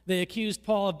 they accused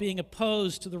Paul of being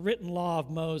opposed to the written law of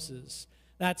Moses.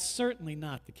 That's certainly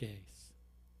not the case.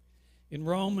 In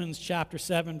Romans chapter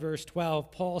 7, verse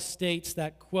 12, Paul states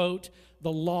that, quote,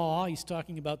 the law, he's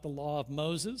talking about the law of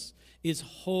Moses, is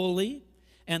holy,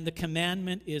 and the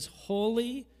commandment is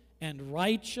holy and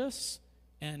righteous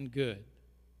and good.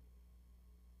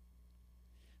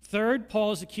 Third,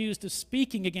 Paul is accused of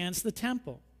speaking against the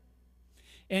temple.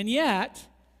 And yet,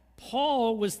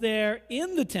 Paul was there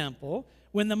in the temple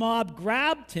when the mob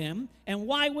grabbed him. And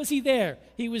why was he there?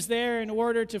 He was there in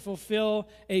order to fulfill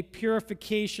a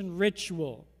purification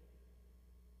ritual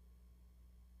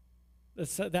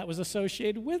that was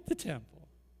associated with the temple.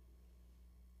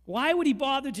 Why would he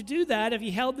bother to do that if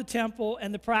he held the temple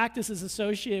and the practices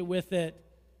associated with it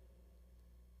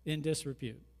in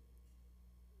disrepute?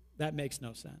 That makes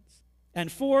no sense. And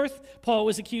fourth, Paul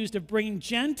was accused of bringing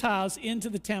Gentiles into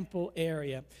the temple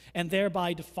area and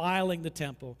thereby defiling the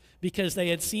temple because they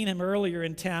had seen him earlier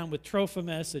in town with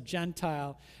Trophimus, a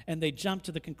Gentile, and they jumped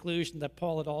to the conclusion that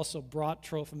Paul had also brought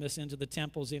Trophimus into the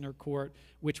temple's inner court,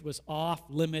 which was off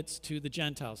limits to the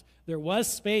Gentiles. There was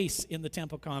space in the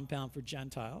temple compound for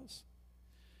Gentiles,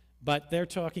 but they're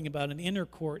talking about an inner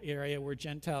court area where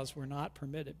Gentiles were not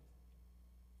permitted.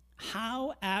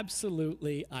 How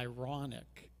absolutely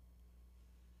ironic.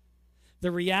 The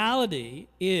reality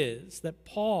is that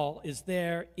Paul is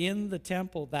there in the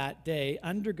temple that day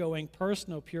undergoing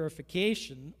personal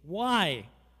purification. Why?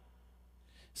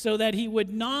 So that he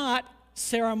would not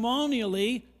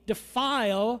ceremonially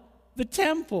defile the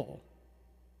temple.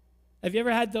 Have you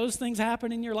ever had those things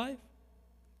happen in your life?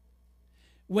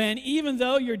 When even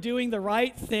though you're doing the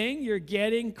right thing, you're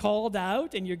getting called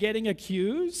out and you're getting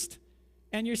accused,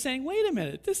 and you're saying, wait a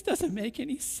minute, this doesn't make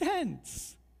any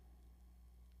sense.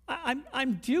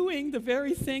 I'm doing the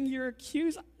very thing you're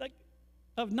accused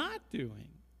of not doing.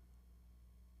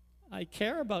 I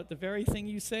care about the very thing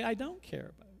you say I don't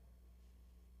care about.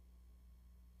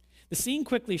 The scene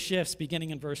quickly shifts,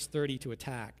 beginning in verse 30, to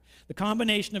attack. The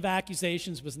combination of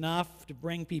accusations was enough to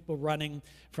bring people running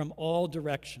from all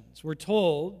directions. We're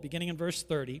told, beginning in verse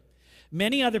 30,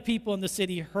 many other people in the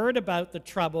city heard about the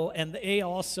trouble, and they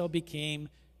also became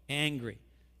angry.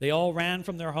 They all ran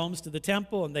from their homes to the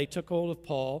temple, and they took hold of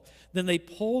Paul. Then they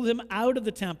pulled him out of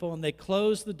the temple, and they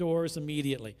closed the doors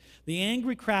immediately. The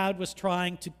angry crowd was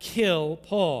trying to kill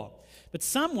Paul. But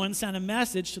someone sent a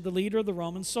message to the leader of the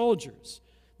Roman soldiers.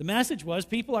 The message was,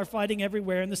 people are fighting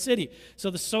everywhere in the city.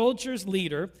 So the soldiers'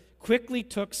 leader quickly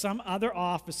took some other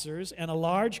officers and a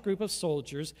large group of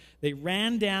soldiers. They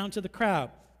ran down to the crowd.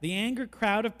 The angry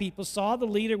crowd of people saw the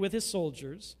leader with his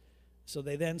soldiers, so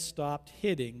they then stopped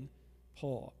hitting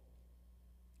Paul.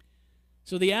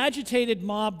 So the agitated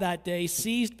mob that day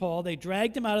seized Paul. They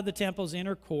dragged him out of the temple's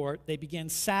inner court. They began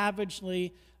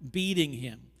savagely beating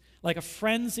him. Like a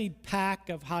frenzied pack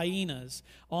of hyenas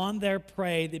on their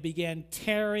prey, they began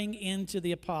tearing into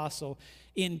the apostle,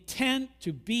 intent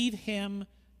to beat him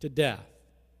to death.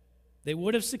 They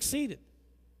would have succeeded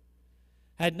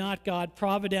had not God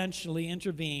providentially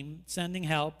intervened, sending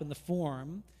help in the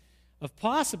form of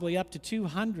possibly up to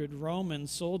 200 Roman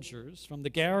soldiers from the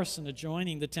garrison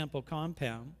adjoining the temple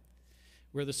compound,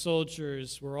 where the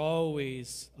soldiers were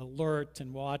always alert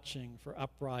and watching for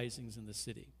uprisings in the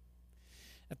city.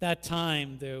 At that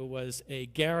time, there was a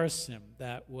garrison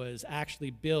that was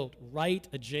actually built right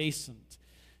adjacent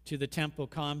to the temple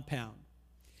compound.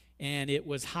 And it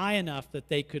was high enough that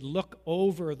they could look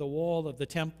over the wall of the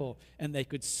temple and they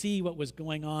could see what was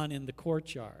going on in the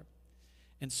courtyard.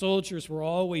 And soldiers were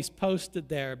always posted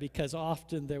there because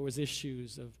often there was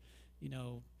issues of,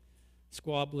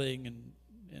 squabbling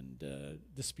and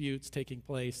disputes taking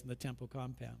place in the temple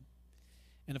compound.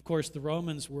 And of course, the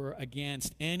Romans were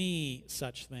against any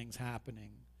such things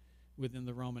happening within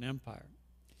the Roman Empire.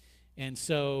 And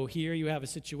so here you have a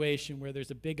situation where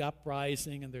there's a big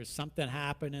uprising and there's something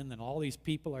happening and all these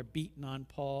people are beating on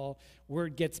Paul.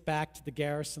 Word gets back to the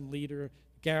garrison leader.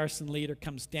 The garrison leader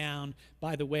comes down.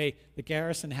 By the way, the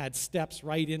garrison had steps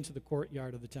right into the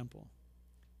courtyard of the temple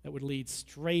that would lead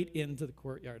straight into the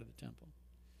courtyard of the temple.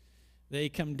 They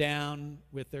come down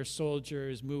with their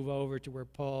soldiers, move over to where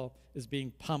Paul is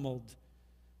being pummeled,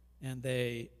 and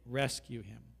they rescue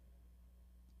him.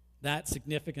 That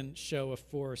significant show of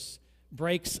force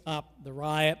breaks up the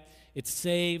riot. It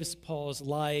saves Paul's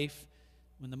life.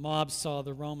 When the mob saw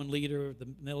the Roman leader, the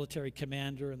military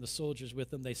commander, and the soldiers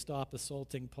with him, they stop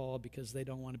assaulting Paul because they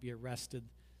don't want to be arrested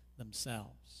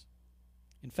themselves.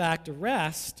 In fact,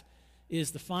 arrest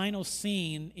is the final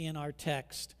scene in our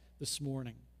text this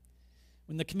morning.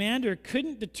 When the commander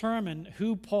couldn't determine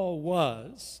who Paul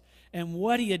was and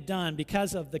what he had done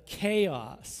because of the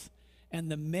chaos and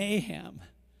the mayhem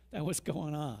that was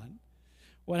going on,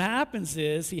 what happens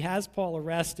is he has Paul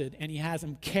arrested and he has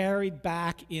him carried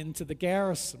back into the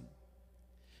garrison.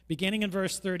 Beginning in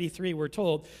verse 33, we're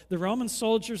told, the Roman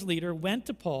soldiers' leader went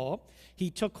to Paul. He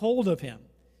took hold of him.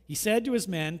 He said to his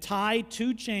men, tie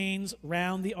 2 chains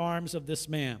round the arms of this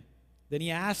man. Then he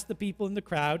asked the people in the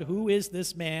crowd, who is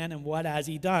this man and what has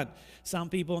he done? Some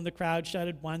people in the crowd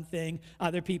shouted one thing,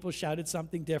 other people shouted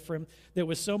something different. There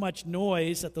was so much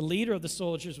noise that the leader of the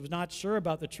soldiers was not sure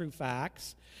about the true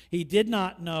facts. He did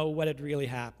not know what had really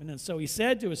happened. And so he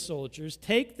said to his soldiers,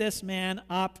 take this man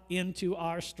up into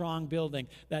our strong building,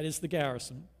 that is the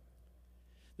garrison.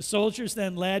 The soldiers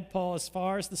then led Paul as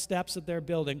far as the steps of their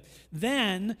building.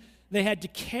 Then they had to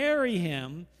carry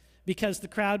him because the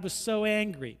crowd was so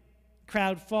angry.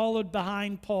 Crowd followed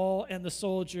behind Paul and the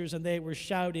soldiers, and they were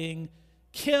shouting,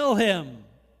 kill him!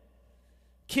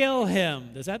 Kill him!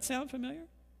 Does that sound familiar?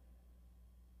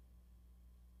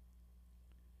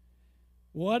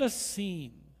 What a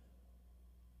scene.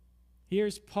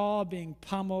 Here's Paul being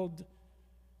pummeled,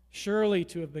 surely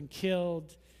to have been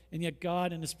killed, and yet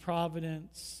God in his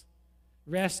providence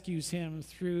rescues him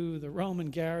through the Roman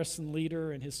garrison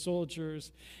leader and his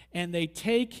soldiers, and they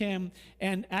take him,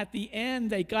 and at the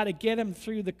end they got to get him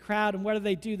through the crowd. And what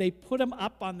do? They put him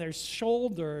up on their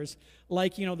shoulders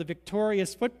like, the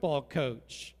victorious football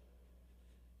coach,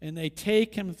 and they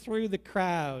take him through the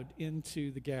crowd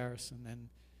into the garrison. And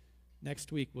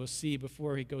next week we'll see,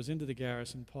 before he goes into the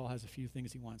garrison, Paul has a few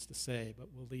things he wants to say, but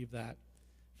we'll leave that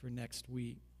for next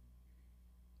week.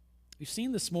 We've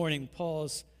seen this morning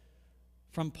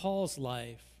from Paul's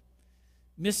life,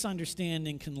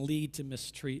 misunderstanding can lead to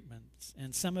mistreatment.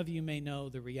 And some of you may know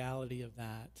the reality of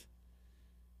that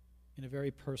in a very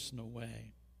personal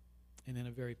way and in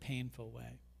a very painful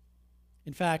way.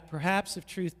 In fact, perhaps if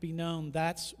truth be known,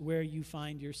 that's where you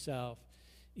find yourself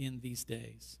in these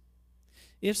days.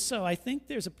 If so, I think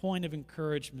there's a point of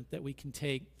encouragement that we can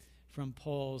take from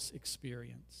Paul's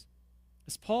experience.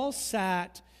 As Paul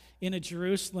sat in a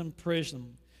Jerusalem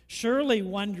prison, surely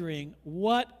wondering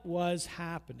what was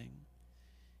happening,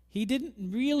 he didn't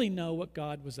really know what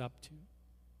God was up to.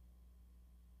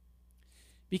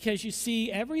 Because you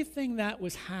see, everything that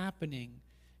was happening,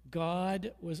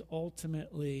 God was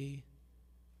ultimately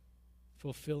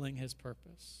fulfilling his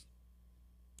purpose.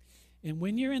 And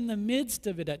when you're in the midst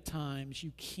of it at times,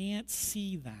 you can't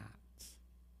see that.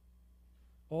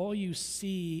 All you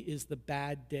see is the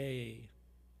bad day,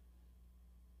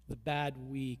 the bad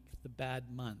week, the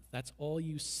bad month. That's all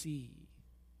you see.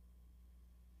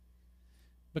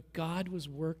 But God was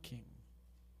working.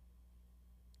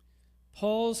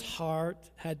 Paul's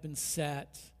heart had been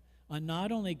set on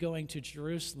not only going to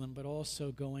Jerusalem, but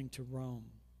also going to Rome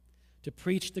to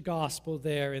preach the gospel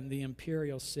there in the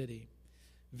imperial city,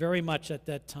 very much at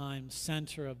that time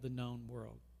center of the known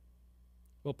world.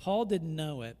 Well, Paul didn't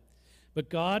know it, but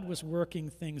God was working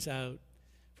things out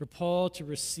for Paul to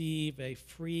receive a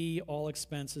free,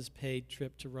 all-expenses-paid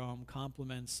trip to Rome,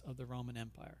 compliments of the Roman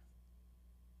Empire.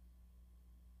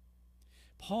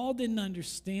 Paul didn't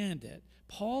understand it.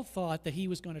 Paul thought that he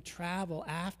was going to travel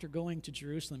after going to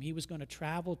Jerusalem. He was going to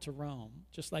travel to Rome,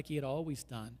 just like he had always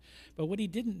done. But what he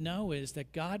didn't know is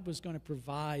that God was going to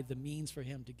provide the means for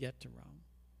him to get to Rome.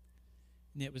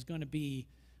 And it was going to be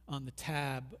on the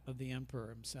tab of the emperor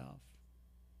himself.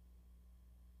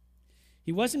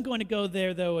 He wasn't going to go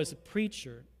there, though, as a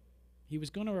preacher. He was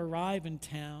going to arrive in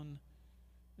town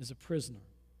as a prisoner.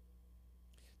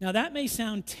 Now, that may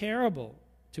sound terrible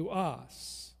to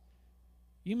us.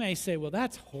 You may say, well,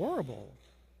 that's horrible.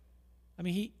 I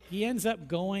mean, he ends up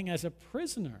going as a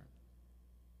prisoner.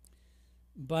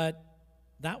 But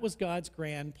that was God's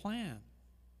grand plan.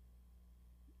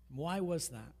 Why was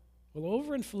that? Well,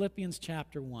 over in Philippians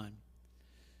chapter 1,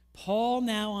 Paul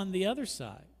now on the other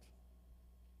side,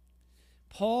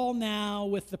 Paul now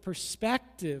with the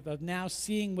perspective of now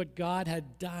seeing what God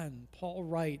had done, Paul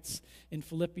writes in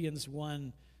Philippians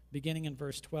 1, beginning in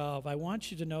verse 12, I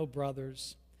want you to know,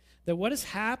 brothers, that what has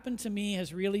happened to me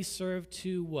has really served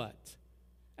to what?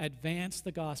 Advance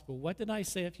the gospel. What did I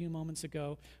say a few moments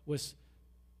ago was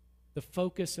the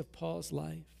focus of Paul's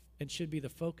life and should be the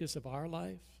focus of our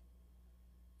life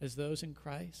as those in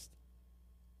Christ?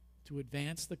 To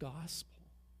advance the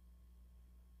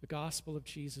gospel of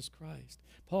Jesus Christ.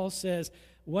 Paul says,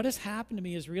 what has happened to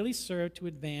me has really served to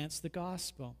advance the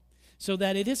gospel, so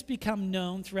that it has become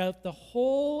known throughout the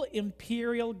whole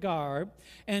imperial guard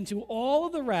and to all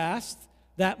of the rest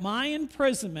that my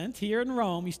imprisonment here in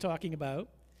Rome, he's talking about,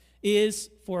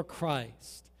 is for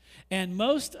Christ. And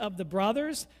most of the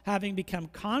brothers, having become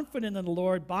confident in the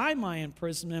Lord by my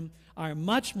imprisonment, are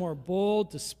much more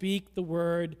bold to speak the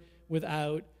word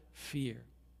without fear.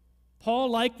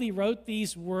 Paul likely wrote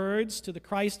these words to the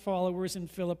Christ followers in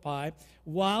Philippi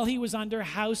while he was under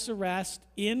house arrest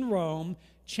in Rome,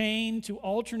 chained to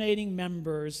alternating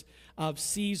members of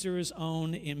Caesar's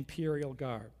own imperial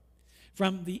guard.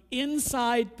 From the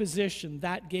inside position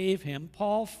that gave him,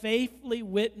 Paul faithfully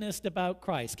witnessed about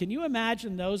Christ. Can you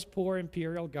imagine those poor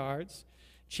imperial guards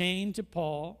chained to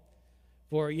Paul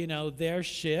for, their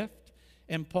shift?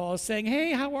 And Paul saying,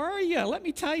 hey, how are you? Let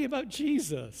me tell you about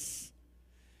Jesus.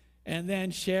 And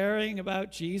then sharing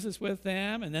about Jesus with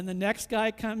them. And then the next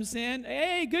guy comes in,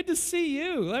 hey, good to see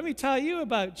you. Let me tell you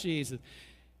about Jesus.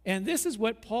 And this is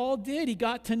what Paul did. He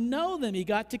got to know them. He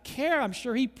got to care. I'm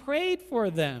sure he prayed for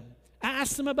them.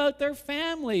 Asked them about their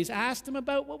families. Asked them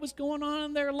about what was going on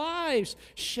in their lives.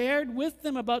 Shared with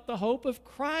them about the hope of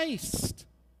Christ.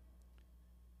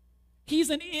 He's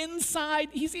inside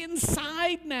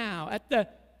now at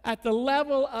the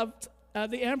level of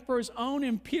the emperor's own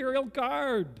imperial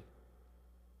guard.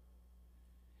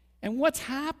 And what's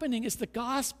happening is the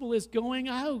gospel is going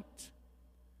out.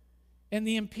 And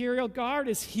the imperial guard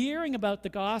is hearing about the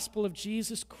gospel of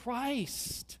Jesus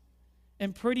Christ.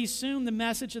 And pretty soon the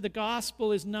message of the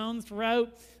gospel is known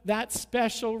throughout that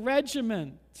special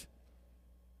regiment.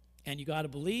 And you got to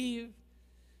believe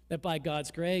that by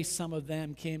God's grace, some of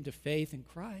them came to faith in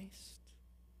Christ.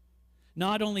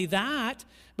 Not only that,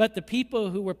 but the people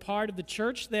who were part of the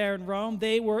church there in Rome,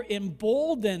 they were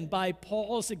emboldened by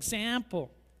Paul's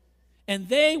example. And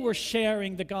they were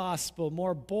sharing the gospel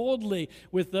more boldly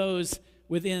with those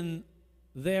within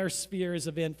their spheres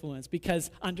of influence,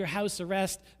 because under house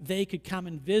arrest, they could come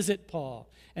and visit Paul.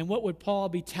 And what would Paul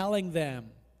be telling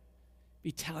them?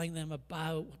 Be telling them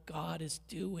about what God is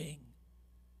doing.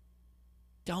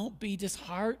 Don't be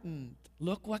disheartened.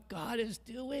 Look what God is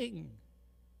doing.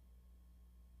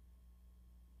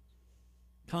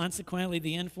 Consequently,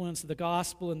 the influence of the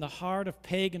gospel in the heart of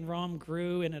pagan Rome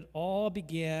grew, and it all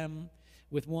began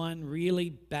with one really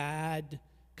bad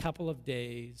couple of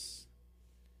days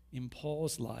in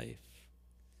Paul's life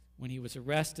when he was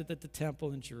arrested at the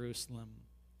temple in Jerusalem,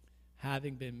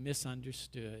 having been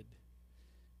misunderstood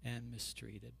and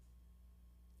mistreated.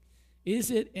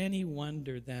 Is it any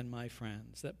wonder then, my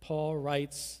friends, that Paul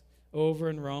writes over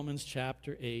in Romans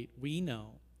chapter 8, we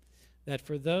know that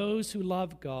for those who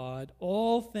love God,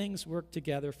 all things work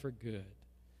together for good,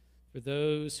 for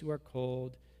those who are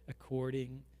called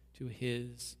according to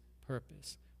his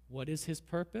purpose. What is his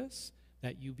purpose?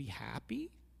 That you be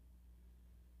happy?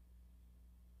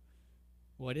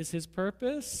 What is his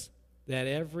purpose? That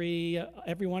every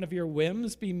one of your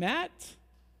whims be met?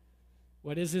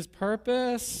 What is his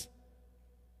purpose?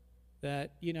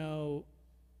 That,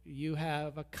 you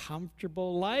have a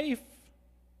comfortable life?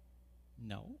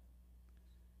 No.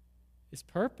 His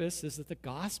purpose is that the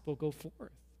gospel go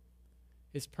forth.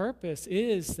 His purpose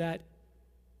is that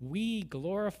we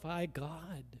glorify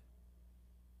God,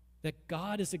 that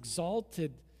God is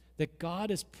exalted, that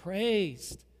God is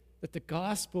praised, that the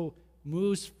gospel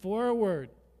moves forward,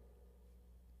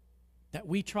 that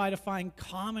we try to find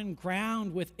common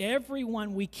ground with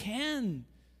everyone we can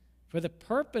for the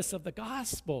purpose of the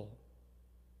gospel.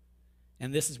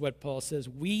 And this is what Paul says,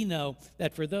 we know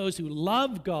that for those who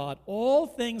love God, all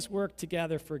things work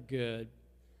together for good,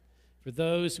 for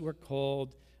those who are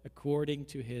called according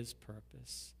to his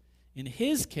purpose. In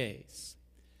his case,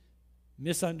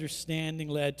 misunderstanding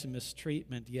led to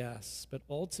mistreatment, yes, but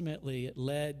ultimately it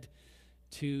led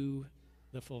to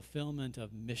the fulfillment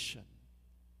of mission.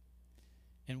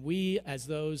 And we, as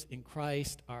those in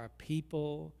Christ, are a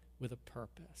people with a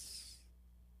purpose.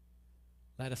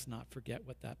 Let us not forget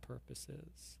what that purpose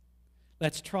is.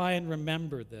 Let's try and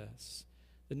remember this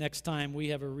the next time we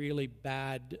have a really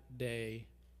bad day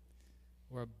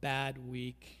or a bad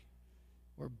week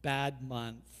or bad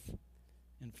month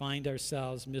and find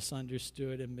ourselves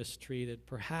misunderstood and mistreated.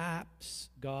 Perhaps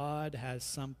God has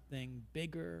something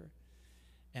bigger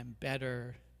and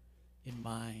better in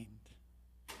mind.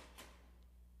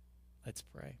 Let's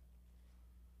pray.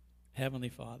 Heavenly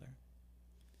Father,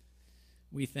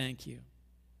 we thank you.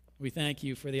 We thank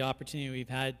you for the opportunity we've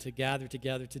had to gather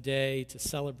together today to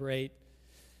celebrate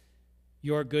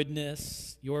your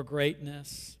goodness, your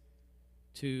greatness,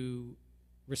 to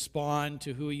respond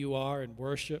to who you are in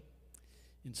worship,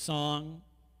 in song,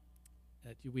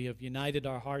 that we have united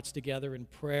our hearts together in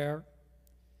prayer,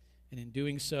 and in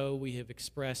doing so we have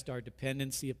expressed our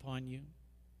dependency upon you,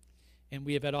 and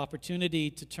we have had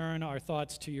opportunity to turn our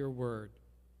thoughts to your word.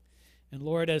 And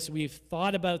Lord, as we've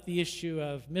thought about the issue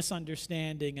of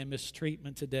misunderstanding and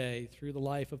mistreatment today through the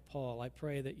life of Paul, I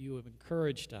pray that you have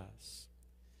encouraged us.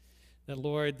 That,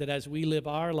 Lord, that as we live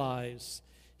our lives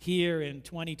here in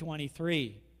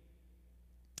 2023,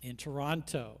 in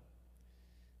Toronto,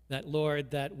 that,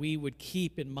 Lord, that we would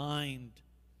keep in mind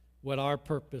what our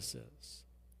purpose is,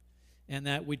 and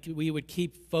that we would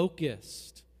keep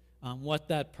focused on what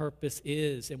that purpose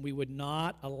is, and we would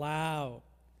not allow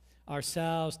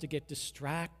ourselves to get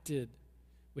distracted,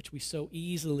 which we so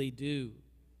easily do,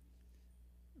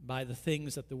 by the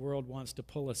things that the world wants to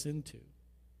pull us into.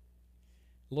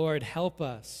 Lord, help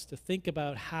us to think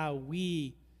about how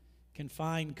we can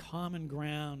find common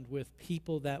ground with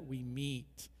people that we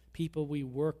meet, people we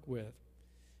work with,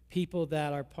 people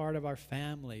that are part of our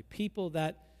family, people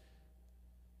that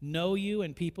know you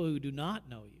and people who do not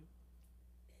know you.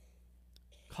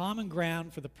 Common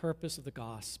ground for the purpose of the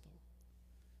gospel,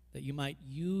 that you might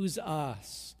use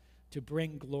us to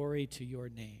bring glory to your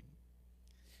name.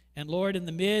 And Lord, in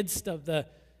the midst of the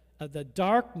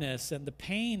darkness and the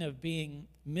pain of being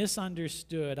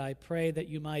misunderstood, I pray that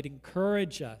you might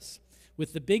encourage us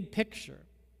with the big picture,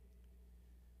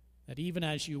 that even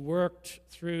as you worked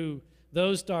through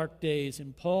those dark days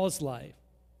in Paul's life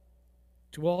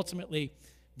to ultimately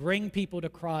bring people to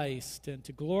Christ and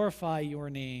to glorify your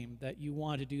name, that you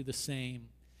want to do the same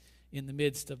in the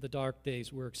midst of the dark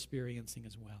days we're experiencing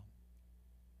as well.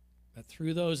 That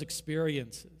through those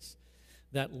experiences,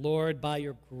 that, Lord, by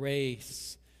your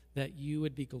grace, that you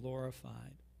would be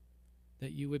glorified,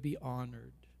 that you would be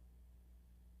honored,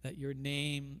 that your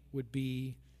name would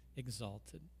be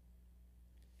exalted.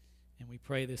 And we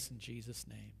pray this in Jesus'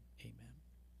 name. Amen.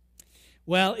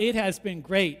 Well, it has been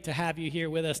great to have you here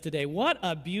with us today. What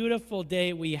a beautiful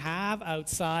day we have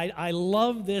outside. I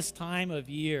love this time of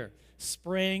year.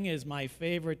 Spring is my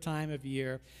favorite time of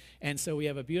year, and so we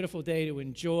have a beautiful day to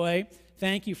enjoy.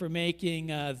 Thank you for making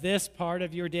this part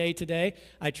of your day today.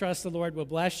 I trust the Lord will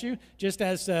bless you. Just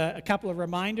as a couple of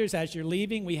reminders, as you're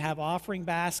leaving, we have offering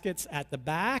baskets at the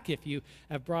back. If you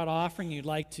have brought offering, you'd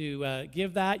like to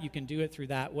give that, you can do it through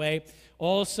that way.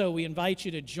 Also, we invite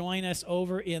you to join us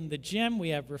over in the gym. We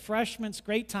have refreshments,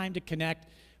 great time to connect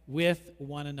with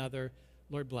one another.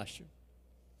 Lord bless you.